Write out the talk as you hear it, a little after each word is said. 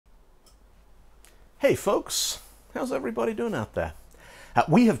Hey folks, how's everybody doing out there?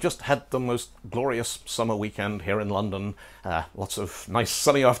 We have just had the most glorious summer weekend here in London, lots of nice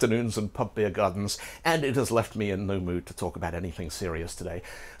sunny afternoons and pub beer gardens, and it has left me in no mood to talk about anything serious today.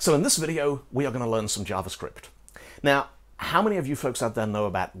 So in this video, we are going to learn some JavaScript. Now, how many of you folks out there know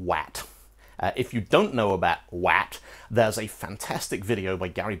about WAT? If you don't know about WAT, there's a fantastic video by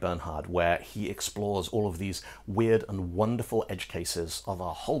Bernhardt where he explores all of these weird and wonderful edge cases of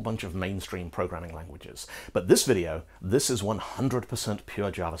a whole bunch of mainstream programming languages. But this video, this is 100%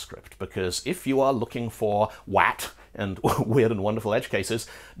 pure JavaScript, because if you are looking for WAT and weird and wonderful edge cases,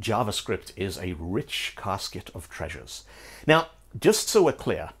 JavaScript is a rich casket of treasures. Now, just so we're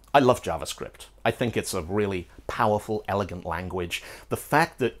clear, I love JavaScript. I think it's a really powerful, elegant language. The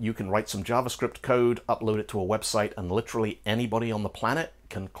fact that you can write some JavaScript code, upload it to a website, and literally anybody on the planet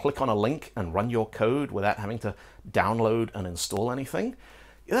can click on a link and run your code without having to download and install anything,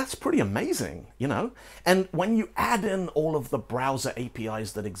 that's pretty amazing, you know? And when you add in all of the browser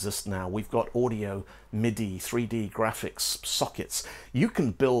APIs that exist now, we've got audio, MIDI, 3D graphics, sockets, you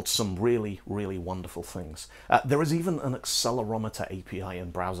can build some really, really wonderful things. There is even an accelerometer API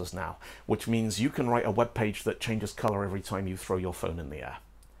in browsers now, which means you can write a web page that changes color every time you throw your phone in the air.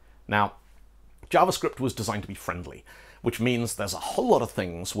 Now, JavaScript was designed to be friendly, which means there's a whole lot of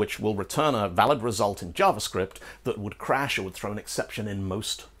things which will return a valid result in JavaScript that would crash or would throw an exception in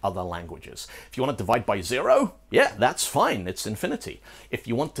most other languages. If you want to divide by 0, yeah, that's fine, it's infinity. If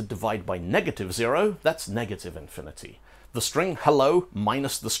you want to divide by -0, that's negative infinity. The string hello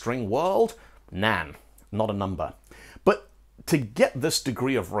minus the string world, nan, not a number. But to get this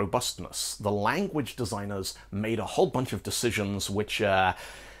degree of robustness, the language designers made a whole bunch of decisions which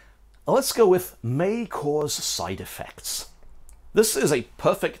let's go with may cause side effects. This is a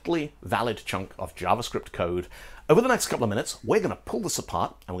perfectly valid chunk of JavaScript code. Over the next couple of minutes, we're going to pull this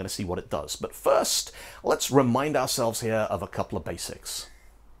apart and we're going to see what it does. But first, let's remind ourselves here of a couple of basics.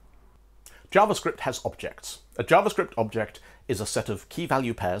 JavaScript has objects. A JavaScript object is a set of key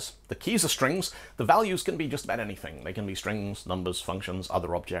value pairs. The keys are strings. The values can be just about anything. They can be strings, numbers, functions,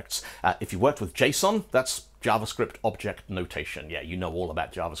 other objects. If you worked with JSON, that's JavaScript object notation. Yeah, you know all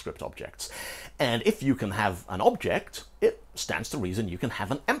about JavaScript objects. And if you can have an object, it stands to reason you can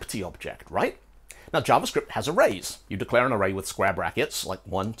have an empty object, right? Now, JavaScript has arrays. You declare an array with square brackets, like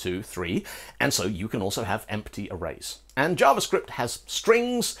 1, 2, 3, and so you can also have empty arrays. And JavaScript has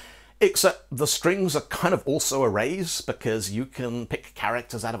strings, except the strings are kind of also arrays, because you can pick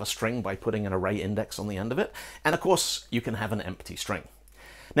characters out of a string by putting an array index on the end of it. And of course, you can have an empty string.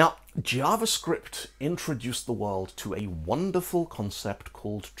 Now, JavaScript introduced the world to a wonderful concept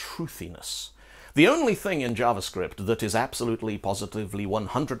called truthiness. The only thing in JavaScript that is absolutely, positively,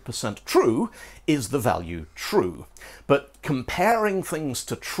 100% true is the value true. But comparing things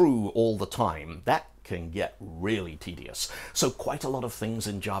to true all the time, that can get really tedious. So quite a lot of things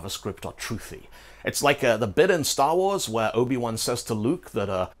in JavaScript are truthy. It's like the bit in Star Wars where Obi-Wan says to Luke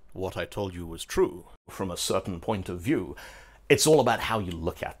that what I told you was true from a certain point of view. It's all about how you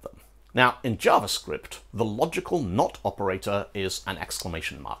look at them. Now, in JavaScript, the logical not operator is an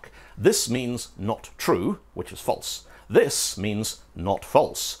exclamation mark. This means not true, which is false. This means not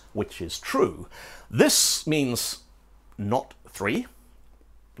false, which is true. This means not 3.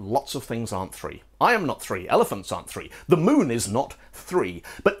 Lots of things aren't 3. I am not 3. Elephants aren't 3. The moon is not 3.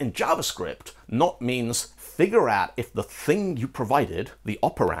 But in JavaScript, not means figure out if the thing you provided, the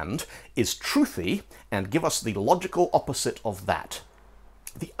operand, is truthy and give us the logical opposite of that.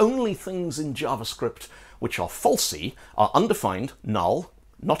 The only things in JavaScript which are falsy are undefined, null,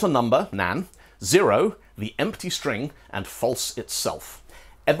 not a number, nan, 0, the empty string, and false itself.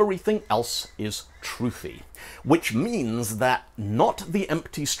 Everything else is truthy, which means that not the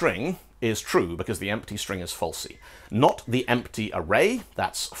empty string is true, because the empty string is falsy. Not the empty array,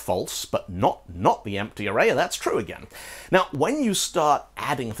 that's false, but not the empty array, that's true again. Now, when you start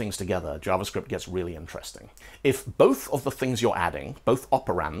adding things together, JavaScript gets really interesting. If both of the things you're adding, both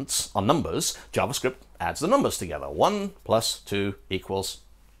operands, are numbers, JavaScript adds the numbers together. 1 plus 2 equals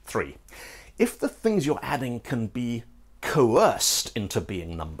 3. If the things you're adding can be coerced into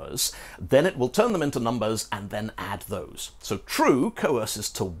being numbers, then it will turn them into numbers and then add those. So true coerces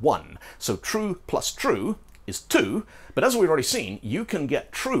to 1. So true plus true is 2, but as we've already seen, you can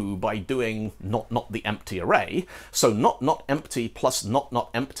get true by doing not the empty array. So not empty plus not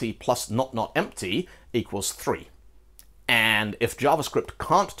empty plus not empty equals 3. And if JavaScript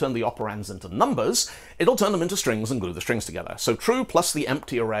can't turn the operands into numbers, it'll turn them into strings and glue the strings together. So true plus the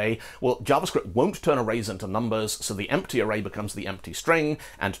empty array, well, JavaScript won't turn arrays into numbers, so the empty array becomes the empty string,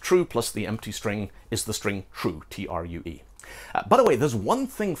 and true plus the empty string is the string true, T-R-U-E. By the way, there's one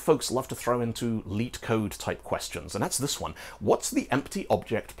thing folks love to throw into LeetCode type questions, and that's this one. What's the empty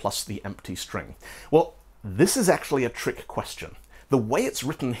object plus the empty string? Well, this is actually a trick question. The way it's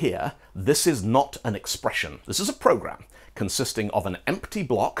written here, this is not an expression. This is a program consisting of an empty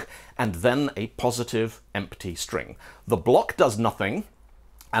block and then a positive empty string. The block does nothing,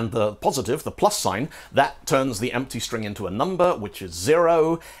 and the positive, the plus sign, that turns the empty string into a number, which is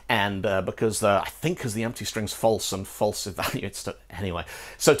 0, and I think because the empty string's false, and false evaluates to... Anyway,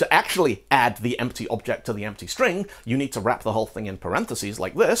 so to actually add the empty object to the empty string, you need to wrap the whole thing in parentheses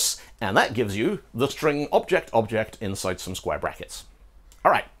like this, and that gives you the string object inside some square brackets.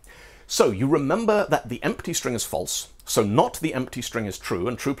 All right, so you remember that the empty string is false, so not the empty string is true,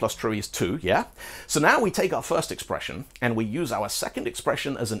 and true plus true is 2, yeah? So now we take our first expression, and we use our second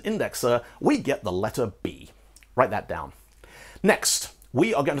expression as an indexer. We get the letter B. Write that down. Next,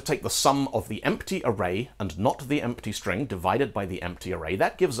 we are going to take the sum of the empty array and not the empty string divided by the empty array.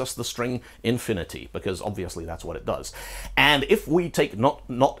 That gives us the string infinity, because obviously that's what it does. And if we take not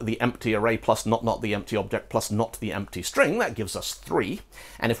the empty array plus not the empty object plus not the empty string, that gives us 3.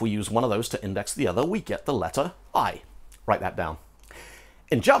 And if we use one of those to index the other, we get the letter I. Write that down.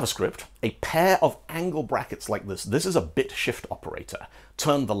 In JavaScript, a pair of angle brackets like this is a bit shift operator.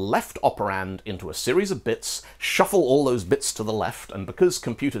 Turn the left operand into a series of bits, shuffle all those bits to the left, and because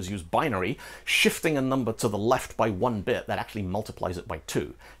computers use binary, shifting a number to the left by 1 bit, that actually multiplies it by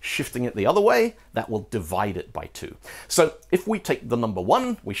 2. Shifting it the other way, that will divide it by 2. So if we take the number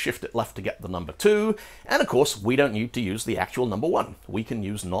 1, we shift it left to get the number 2, and of course we don't need to use the actual number 1. We can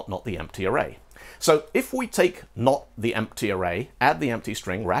use not the empty array. So if we take not the empty array, add the empty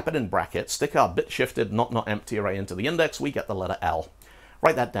string, wrap it in brackets, stick our bit shifted not empty array into the index, we get the letter L.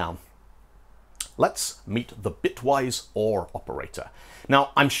 Write that down. Let's meet the bitwise OR operator.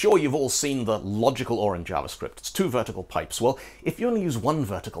 Now, I'm sure you've all seen the logical OR in JavaScript. It's 2 vertical pipes. Well, if you only use 1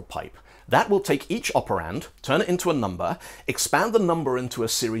 vertical pipe, that will take each operand, turn it into a number, expand the number into a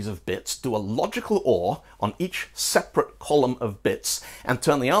series of bits, do a logical OR on each separate column of bits, and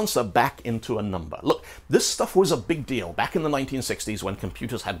turn the answer back into a number. Look, this stuff was a big deal back in the 1960s when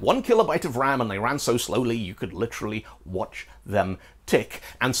computers had 1 kilobyte of RAM and they ran so slowly you could literally watch them tick.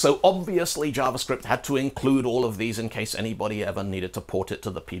 And so obviously JavaScript had to include all of these in case anybody ever needed to port it to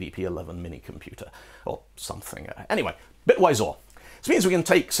the PDP-11 mini computer or something. Anyway, bitwise OR. This means we can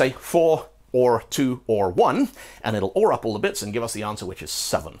take, say, 4 or 2 or 1, and it'll OR up all the bits and give us the answer, which is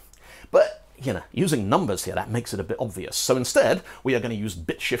 7. But, you know, using numbers here, that makes it a bit obvious. So instead, we are going to use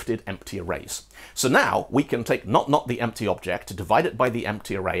bit-shifted empty arrays. So now we can take not the empty object, divide it by the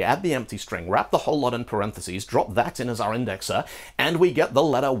empty array, add the empty string, wrap the whole lot in parentheses, drop that in as our indexer, and we get the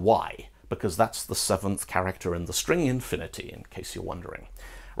letter Y, because that's the 7th character in the string infinity, in case you're wondering.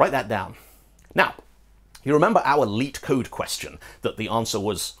 Write that down. Now, you remember our LeetCode question, that the answer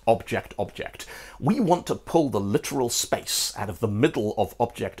was object. We want to pull the literal space out of the middle of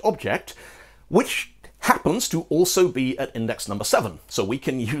object, which happens to also be at index number 7. So we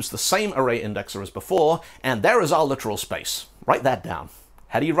can use the same array indexer as before, and there is our literal space. Write that down.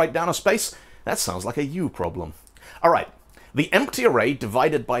 How do you write down a space? That sounds like a you problem. All right. The empty array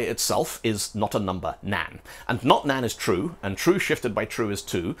divided by itself is not a number, nan. And not nan is true, and true shifted by true is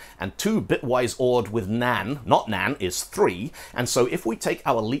 2, and 2 bitwise ORed with nan, not nan, is 3. And so if we take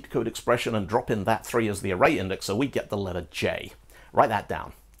our LeetCode expression and drop in that 3 as the array indexer, we get the letter J. Write that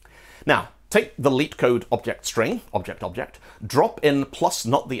down. Now, take the LeetCode object string, object, drop in plus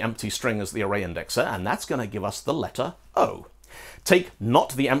not the empty string as the array indexer, and that's going to give us the letter O. Take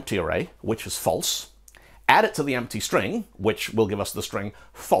not the empty array, which is false, add it to the empty string, which will give us the string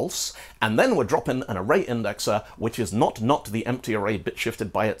false, and then we'll drop in an array indexer, which is not the empty array bit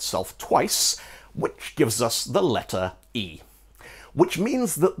shifted by itself twice, which gives us the letter E. Which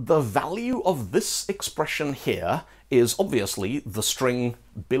means that the value of this expression here is obviously the string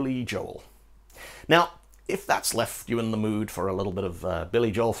Billy Joel. Now, if that's left you in the mood for a little bit of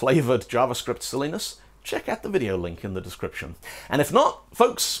Billy Joel flavored JavaScript silliness, check out the video link in the description. And if not,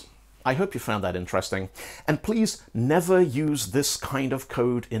 folks, I hope you found that interesting, and please never use this kind of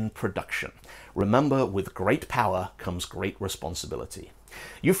code in production. Remember, with great power comes great responsibility.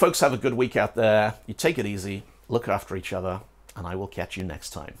 You folks have a good week out there, you take it easy, look after each other, and I will catch you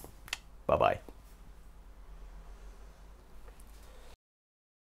next time. Bye-bye.